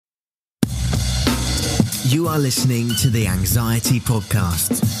You are listening to the Anxiety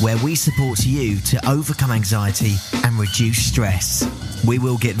Podcast, where we support you to overcome anxiety and reduce stress. We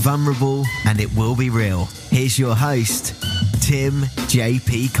will get vulnerable and it will be real. Here's your host, Tim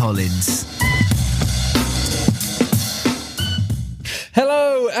J.P. Collins.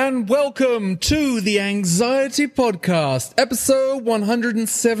 Hello and welcome to the Anxiety Podcast, episode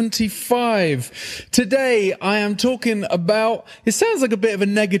 175. Today I am talking about, it sounds like a bit of a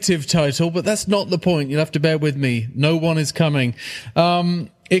negative title, but that's not the point. You'll have to bear with me. No one is coming.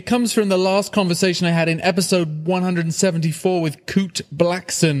 It comes from the last conversation I had in episode 174 with Kute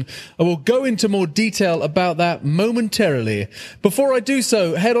Blackson. I will go into more detail about that momentarily. Before I do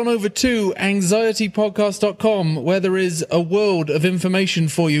so, head on over to anxietypodcast.com, where there is a world of information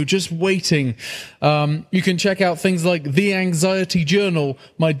for you just waiting. You can check out things like the Anxiety Journal,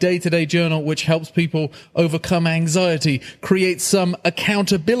 my day-to-day journal, which helps people overcome anxiety, create some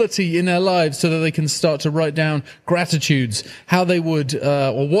accountability in their lives so that they can start to write down gratitudes, how they would,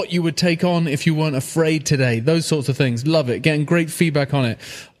 or what you would take on if you weren't afraid today. Those sorts of things. Love it. Getting great feedback on it.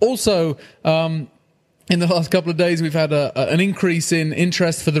 Also, in the last couple of days, we've had an increase in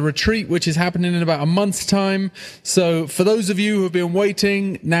interest for the retreat, which is happening in about a month's time. So for those of you who have been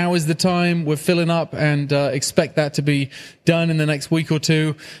waiting, now is the time. We're filling up and expect that to be done in the next week or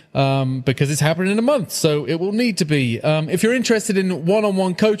two, because it's happening in a month. So it will need to be. If you're interested in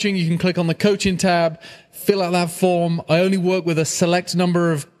one-on-one coaching, you can click on the coaching tab, fill out that form. I only work with a select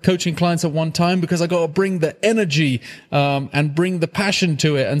number of coaching clients at one time because I got to bring the energy and bring the passion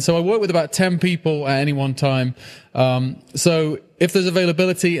to it. And so I work with about 10 people at any one time. So if there's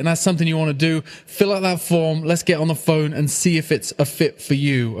availability and that's something you want to do, fill out that form. Let's get on the phone and see if it's a fit for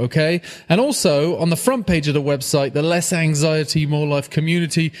you. Okay. And also on the front page of the website, the Less Anxiety, More Life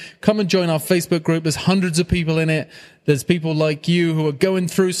community, come and join our Facebook group. There's hundreds of people in it. There's people like you who are going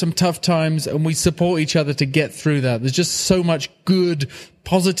through some tough times, and we support each other to get through that. There's just so much good,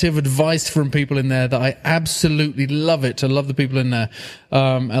 positive advice from people in there that I absolutely love it. I love the people in there.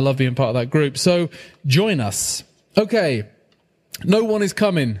 I love being part of that group. So join us. Okay. No one is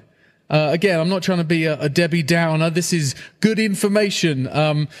coming. Again, I'm not trying to be a Debbie Downer. This is good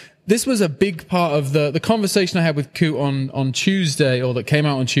information. This was a big part of the conversation I had with Kute on Tuesday, or that came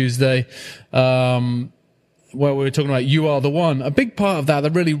out on Tuesday. Where we were talking about You Are the One. A big part of that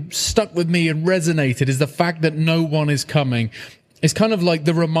really stuck with me and resonated is the fact that no one is coming. It's kind of like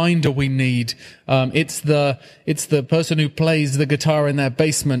the reminder we need. It's the person who plays the guitar in their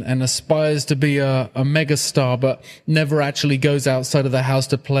basement and aspires to be a mega star, but never actually goes outside of the house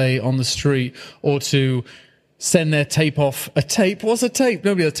to play on the street or to send their tape off. A tape? What's a tape?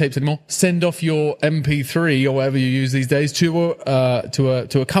 Nobody has tapes anymore. Send off your MP3 or whatever you use these days to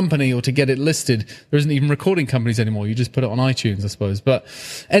a company or to get it listed. There isn't even recording companies anymore. You just put it on iTunes, I suppose. But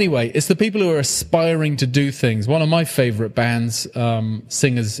anyway, it's the people who are aspiring to do things. One of my favorite bands,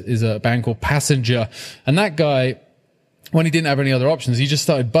 singers, is a band called Passenger. And that guy, when he didn't have any other options, he just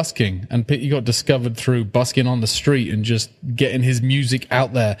started busking, and he got discovered through busking on the street and just getting his music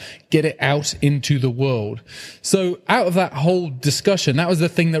out there, get it out into the world. So out of that whole discussion, that was the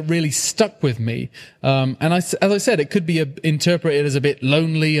thing that really stuck with me. And as I said, it could be interpreted as a bit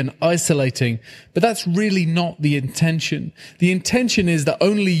lonely and isolating, but that's really not the intention. The intention is that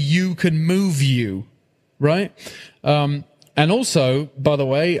only you can move you, right? And also, by the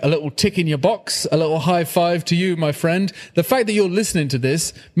way, a little tick in your box, a little high five to you, my friend. The fact that you're listening to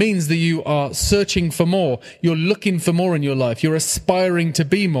this means that you are searching for more. You're looking for more in your life. You're aspiring to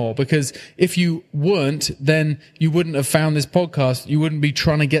be more, because if you weren't, then you wouldn't have found this podcast. You wouldn't be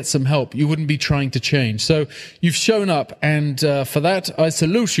trying to get some help. You wouldn't be trying to change. So you've shown up, and for that, I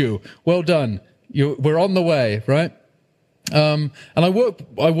salute you. Well done. We're on the way, right? And I work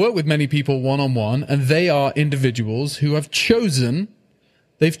with many people one-on-one, and they are individuals who have chosen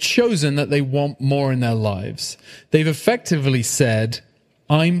that they want more in their lives. They've effectively said,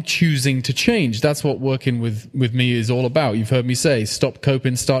 I'm choosing to change. That's what working with me is all about. You've heard me say, stop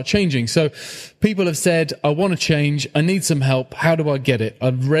coping, start changing. So people have said, I want to change. I need some help. How do I get it?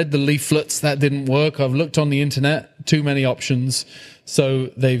 I've read the leaflets. That didn't work. I've looked on the internet, too many options.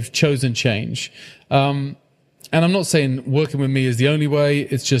 So they've chosen change. And I'm not saying working with me is the only way.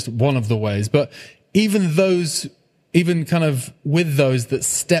 It's just one of the ways. But even kind of with those that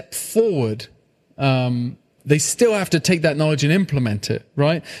step forward, they still have to take that knowledge and implement it,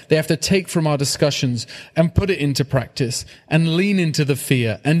 right? They have to take from our discussions and put it into practice and lean into the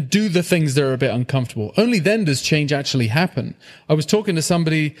fear and do the things that are a bit uncomfortable. Only then does change actually happen. I was talking to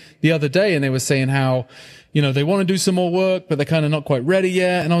somebody the other day, and they were saying how, they want to do some more work, but they're kind of not quite ready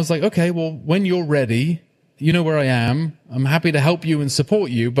yet. And I was like, okay, well, when you're ready, you know where I am. I'm happy to help you and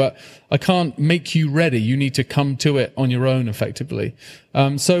support you, but I can't make you ready. You need to come to it on your own, effectively.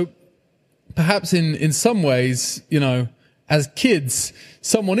 So perhaps in some ways, you know, as kids,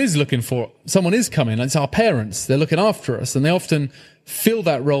 someone is coming. It's our parents. They're looking after us, and they often fill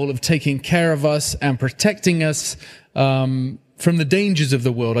that role of taking care of us and protecting us from the dangers of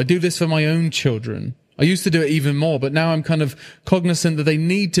the world. I do this for my own children. I used to do it even more, but now I'm kind of cognizant that they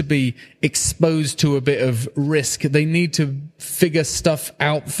need to be exposed to a bit of risk. They need to figure stuff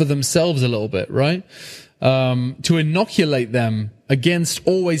out for themselves a little bit, right? To inoculate them against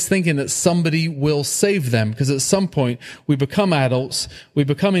always thinking that somebody will save them. Because at some point we become adults, we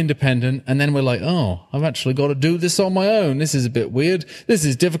become independent, and then we're like, oh, I've actually got to do this on my own. This is a bit weird. This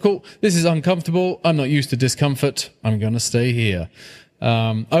is difficult. This is uncomfortable. I'm not used to discomfort. I'm going to stay here.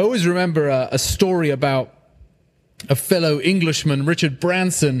 I always remember a story about a fellow Englishman, Richard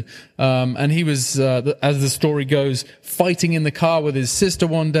Branson, and he was, as the story goes, fighting in the car with his sister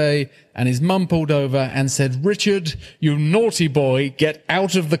one day, and his mum pulled over and said, "Richard, you naughty boy, get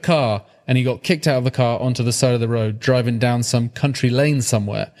out of the car." And he got kicked out of the car onto the side of the road, driving down some country lane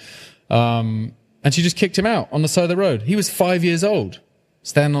somewhere. And she just kicked him out on the side of the road. He was 5 years old,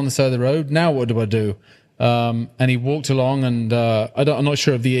 standing on the side of the road. Now what do I do? And he walked along, and I'm not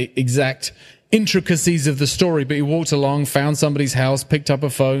sure of the exact intricacies of the story, but he walked along, found somebody's house, picked up a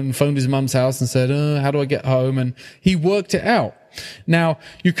phone, phoned his mum's house and said, how do I get home? And he worked it out. Now,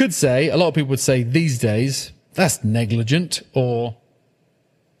 you could say, a lot of people would say these days, that's negligent, or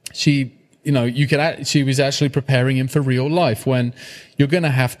she was actually preparing him for real life, when you're going to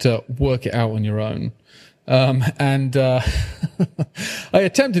have to work it out on your own. I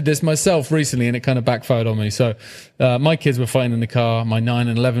attempted this myself recently, and it kind of backfired on me. So, my kids were fighting in the car. My 9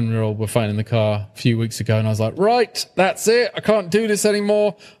 and 11-year-old were fighting in the car a few weeks ago. And I was like, right, that's it. I can't do this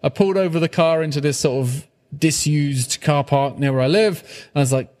anymore. I pulled over the car into this sort of disused car park near where I live. And I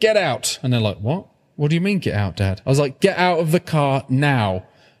was like, get out. And they're like, what? What do you mean get out, Dad? I was like, get out of the car now.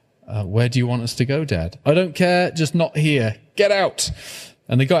 Where do you want us to go, Dad? I don't care. Just not here. Get out.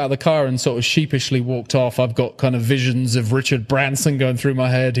 And they got out of the car and sort of sheepishly walked off. I've got kind of visions of Richard Branson going through my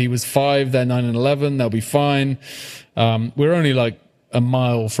head. He was 5, they're 9 and 11. They'll be fine. We're only like a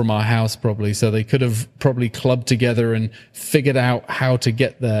mile from our house probably. So they could have probably clubbed together and figured out how to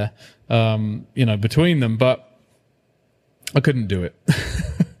get there, between them. But I couldn't do it.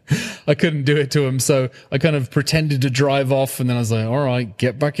 I couldn't do it to him. So I kind of pretended to drive off. And then I was like, all right,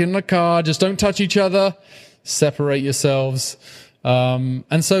 get back in the car. Just don't touch each other. Separate yourselves.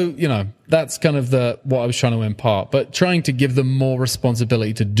 And so, that's kind of what I was trying to impart, but trying to give them more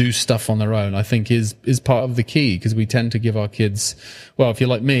responsibility to do stuff on their own, I think is part of the key, because we tend to give our kids, well, if you're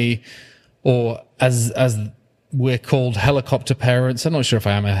like me, or as we're called, helicopter parents. I'm not sure if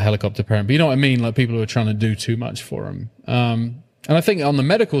I am a helicopter parent, but you know what I mean? Like people who are trying to do too much for them. And I think on the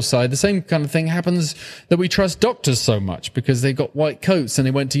medical side, the same kind of thing happens, that we trust doctors so much because they got white coats and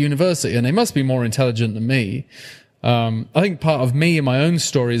they went to university and they must be more intelligent than me. I think part of me and my own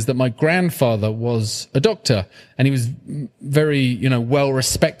story is that my grandfather was a doctor, and he was very, well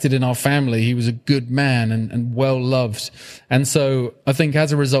respected in our family. He was a good man and well loved. And so I think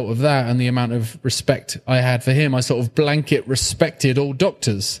as a result of that and the amount of respect I had for him, I sort of blanket respected all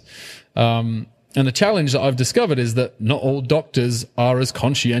doctors. And the challenge that I've discovered is that not all doctors are as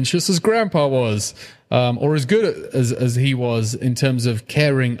conscientious as Grandpa was, or as good as he was in terms of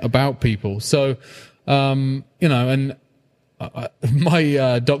caring about people. So, and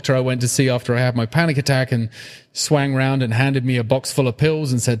my doctor I went to see after I had my panic attack and swang round and handed me a box full of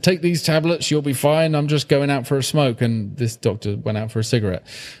pills and said, take these tablets, you'll be fine. I'm just going out for a smoke. And this doctor went out for a cigarette.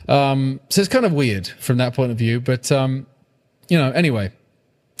 So it's kind of weird from that point of view. But, anyway,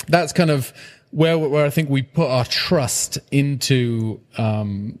 that's kind of where I think we put our trust into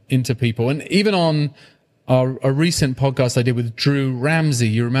people. And even on a recent podcast I did with Drew Ramsey,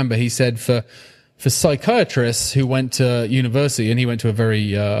 you remember he said for psychiatrists who went to university, and he went to a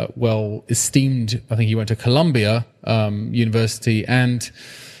very well-esteemed, I think he went to Columbia University, and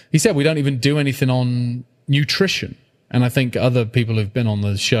he said we don't even do anything on nutrition. And I think other people who've been on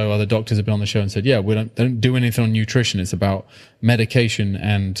the show, other doctors have been on the show and said, yeah, they don't do anything on nutrition. It's about medication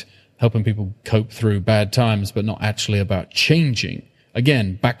and helping people cope through bad times, but not actually about changing.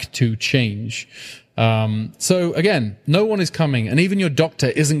 Again, back to change. So again, no one is coming, and even your doctor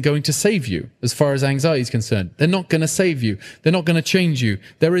isn't going to save you as far as anxiety is concerned. They're not going to save you. They're not going to change you.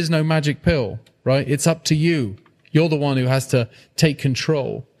 There is no magic pill, right? It's up to you. You're the one who has to take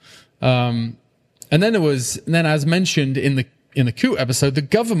control. And then as mentioned in the Kute episode, the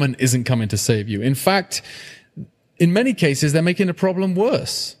government isn't coming to save you. In fact, in many cases, they're making the problem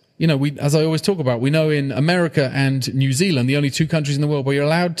worse. as I always talk about, we know in America and New Zealand, the only two countries in the world where you're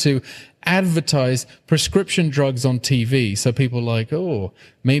allowed to advertise prescription drugs on TV. So people are like, oh,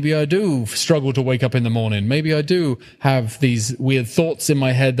 maybe I do struggle to wake up in the morning. Maybe I do have these weird thoughts in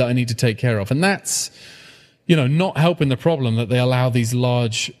my head that I need to take care of. And that's, not helping the problem that they allow these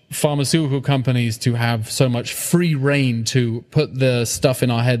large pharmaceutical companies to have so much free reign to put the stuff in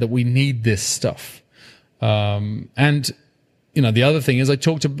our head that we need this stuff. And the other thing is, I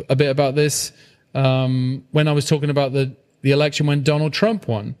talked a bit about this when I was talking about the election when Donald Trump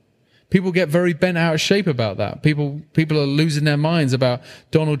won. People get very bent out of shape about that. People are losing their minds about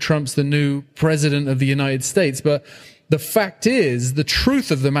Donald Trump's the new president of the United States. But the fact is, the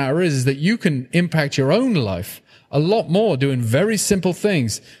truth of the matter is that you can impact your own life a lot more doing very simple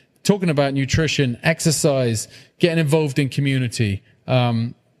things, talking about nutrition, exercise, getting involved in community,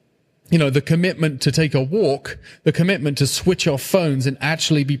 the commitment to take a walk, the commitment to switch off phones and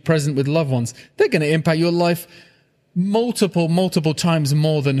actually be present with loved ones. They're going to impact your life multiple times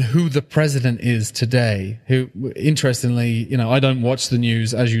more than who the president is today, who, interestingly, I don't watch the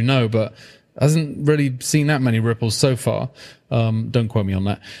news, as you know, but hasn't really seen that many ripples so far. Don't quote me on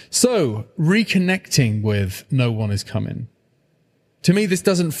that. So, reconnecting with No One Is Coming. To me, this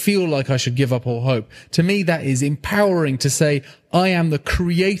doesn't feel like I should give up all hope. To me, that is empowering to say, I am the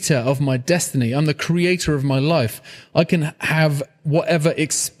creator of my destiny. I'm the creator of my life. I can have whatever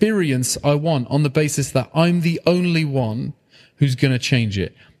experience I want on the basis that I'm the only one who's going to change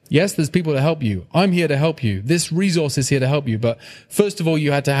it. Yes, there's people to help you. I'm here to help you. This resource is here to help you. But first of all,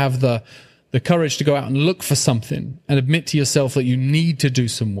 you had to have the courage to go out and look for something and admit to yourself that you need to do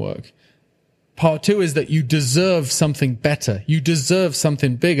some work. Part two is that you deserve something better. You deserve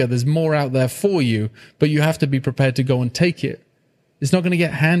something bigger. There's more out there for you, but you have to be prepared to go and take it. It's not going to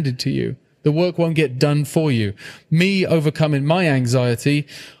get handed to you. The work won't get done for you. Me overcoming my anxiety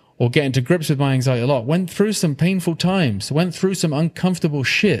or getting to grips with my anxiety a lot, went through some painful times, went through some uncomfortable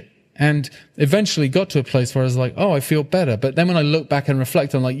shit, and eventually got to a place where I was like, oh, I feel better. But then when I look back and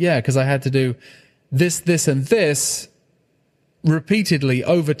reflect, I'm like, yeah, because I had to do this, and this repeatedly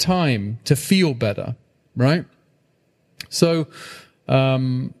over time to feel better, right? So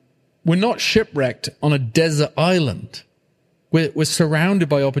we're not shipwrecked on a desert island. We're surrounded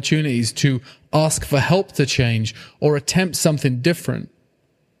by opportunities to ask for help to change or attempt something different.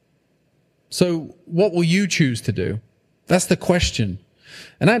 So what will you choose to do? That's the question.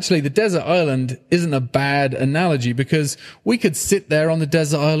 And actually, the desert island isn't a bad analogy, because we could sit there on the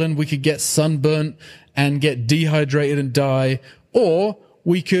desert island, we could get sunburnt and get dehydrated and die, or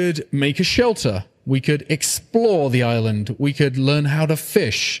we could make a shelter. We could explore the island. We could learn how to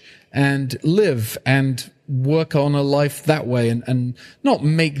fish and live and work on a life that way, and not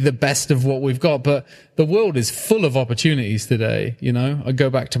make the best of what we've got. But the world is full of opportunities today. I go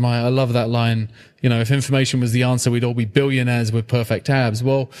back to I love that line, if information was the answer, we'd all be billionaires with perfect abs.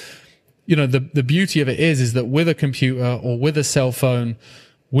 Well, the beauty of it is that with a computer or with a cell phone,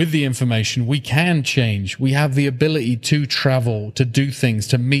 with the information, we can change. We have the ability to travel, to do things,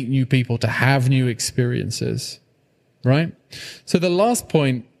 to meet new people, to have new experiences, right? So the last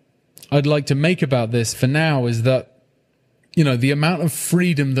point I'd like to make about this for now is that, the amount of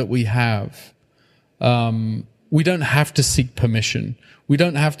freedom that we have, we don't have to seek permission. We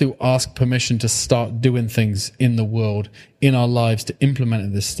don't have to ask permission to start doing things in the world, in our lives, to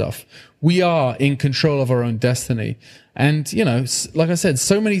implement this stuff. We are in control of our own destiny. And, like I said,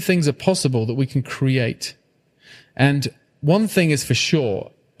 so many things are possible that we can create. And one thing is for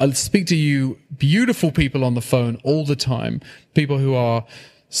sure, I'll speak to you beautiful people on the phone all the time, people who are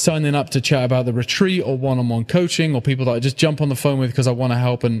signing up to chat about the retreat or one-on-one coaching, or people that I just jump on the phone with because I want to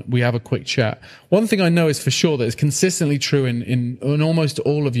help and we have a quick chat. One thing I know is for sure that is consistently true in almost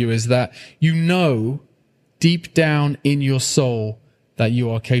all of you is that deep down in your soul that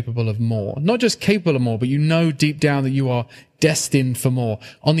you are capable of more. Not just capable of more, but deep down that you are destined for more.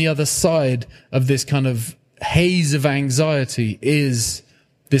 On the other side of this kind of haze of anxiety is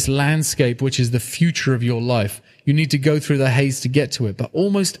this landscape, which is the future of your life. You need to go through the haze to get to it. But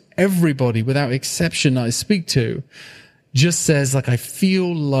almost everybody, without exception, that I speak to, just says, I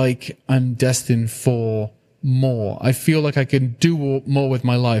feel like I'm destined for more. I feel like I can do more with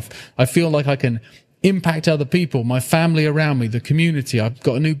my life. I feel like I can impact other people, my family around me, the community. I've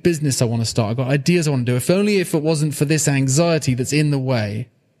got a new business I want to start. I've got ideas I want to do. If it wasn't for this anxiety that's in the way,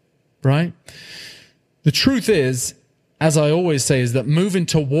 right? The truth is, as I always say, is that moving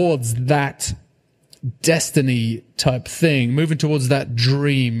towards that destiny type thing, moving towards that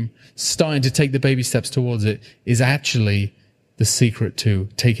dream, starting to take the baby steps towards it, is actually the secret to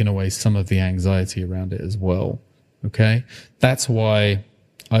taking away some of the anxiety around it as well. Okay? That's why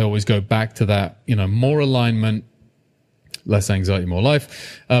I always go back to that, more alignment, less anxiety, more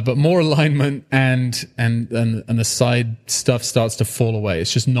life, but more alignment and the side stuff starts to fall away.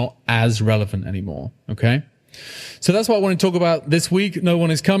 It's just not as relevant anymore. Okay. So that's what I want to talk about this week. No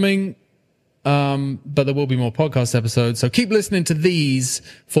one is coming. But there will be more podcast episodes. So keep listening to these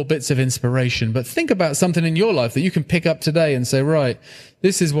for bits of inspiration, but think about something in your life that you can pick up today and say, right,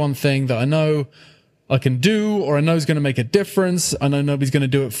 this is one thing that I know I can do, or I know is going to make a difference. I know nobody's going to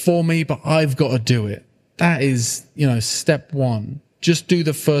do it for me, but I've got to do it. That is, step one. Just do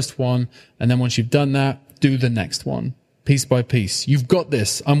the first one. And then once you've done that, do the next one piece by piece. You've got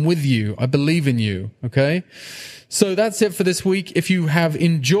this. I'm with you. I believe in you. Okay. So that's it for this week. If you have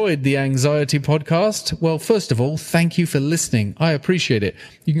enjoyed the Anxiety Podcast, well, first of all, thank you for listening. I appreciate it.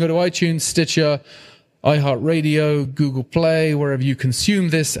 You can go to iTunes, Stitcher, iHeartRadio, Google Play, wherever you consume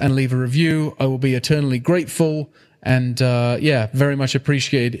this, and leave a review. I will be eternally grateful and, very much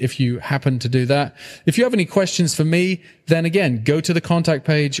appreciated if you happen to do that. If you have any questions for me, then again, go to the contact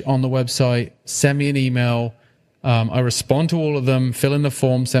page on the website, send me an email. I respond to all of them, fill in the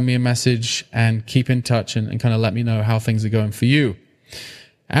form, send me a message, and keep in touch and kind of let me know how things are going for you.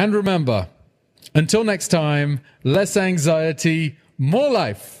 And remember, until next time, less anxiety, more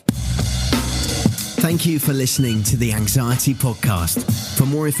life. Thank you for listening to the Anxiety Podcast. For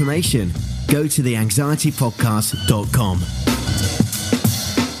more information, go to theanxietypodcast.com.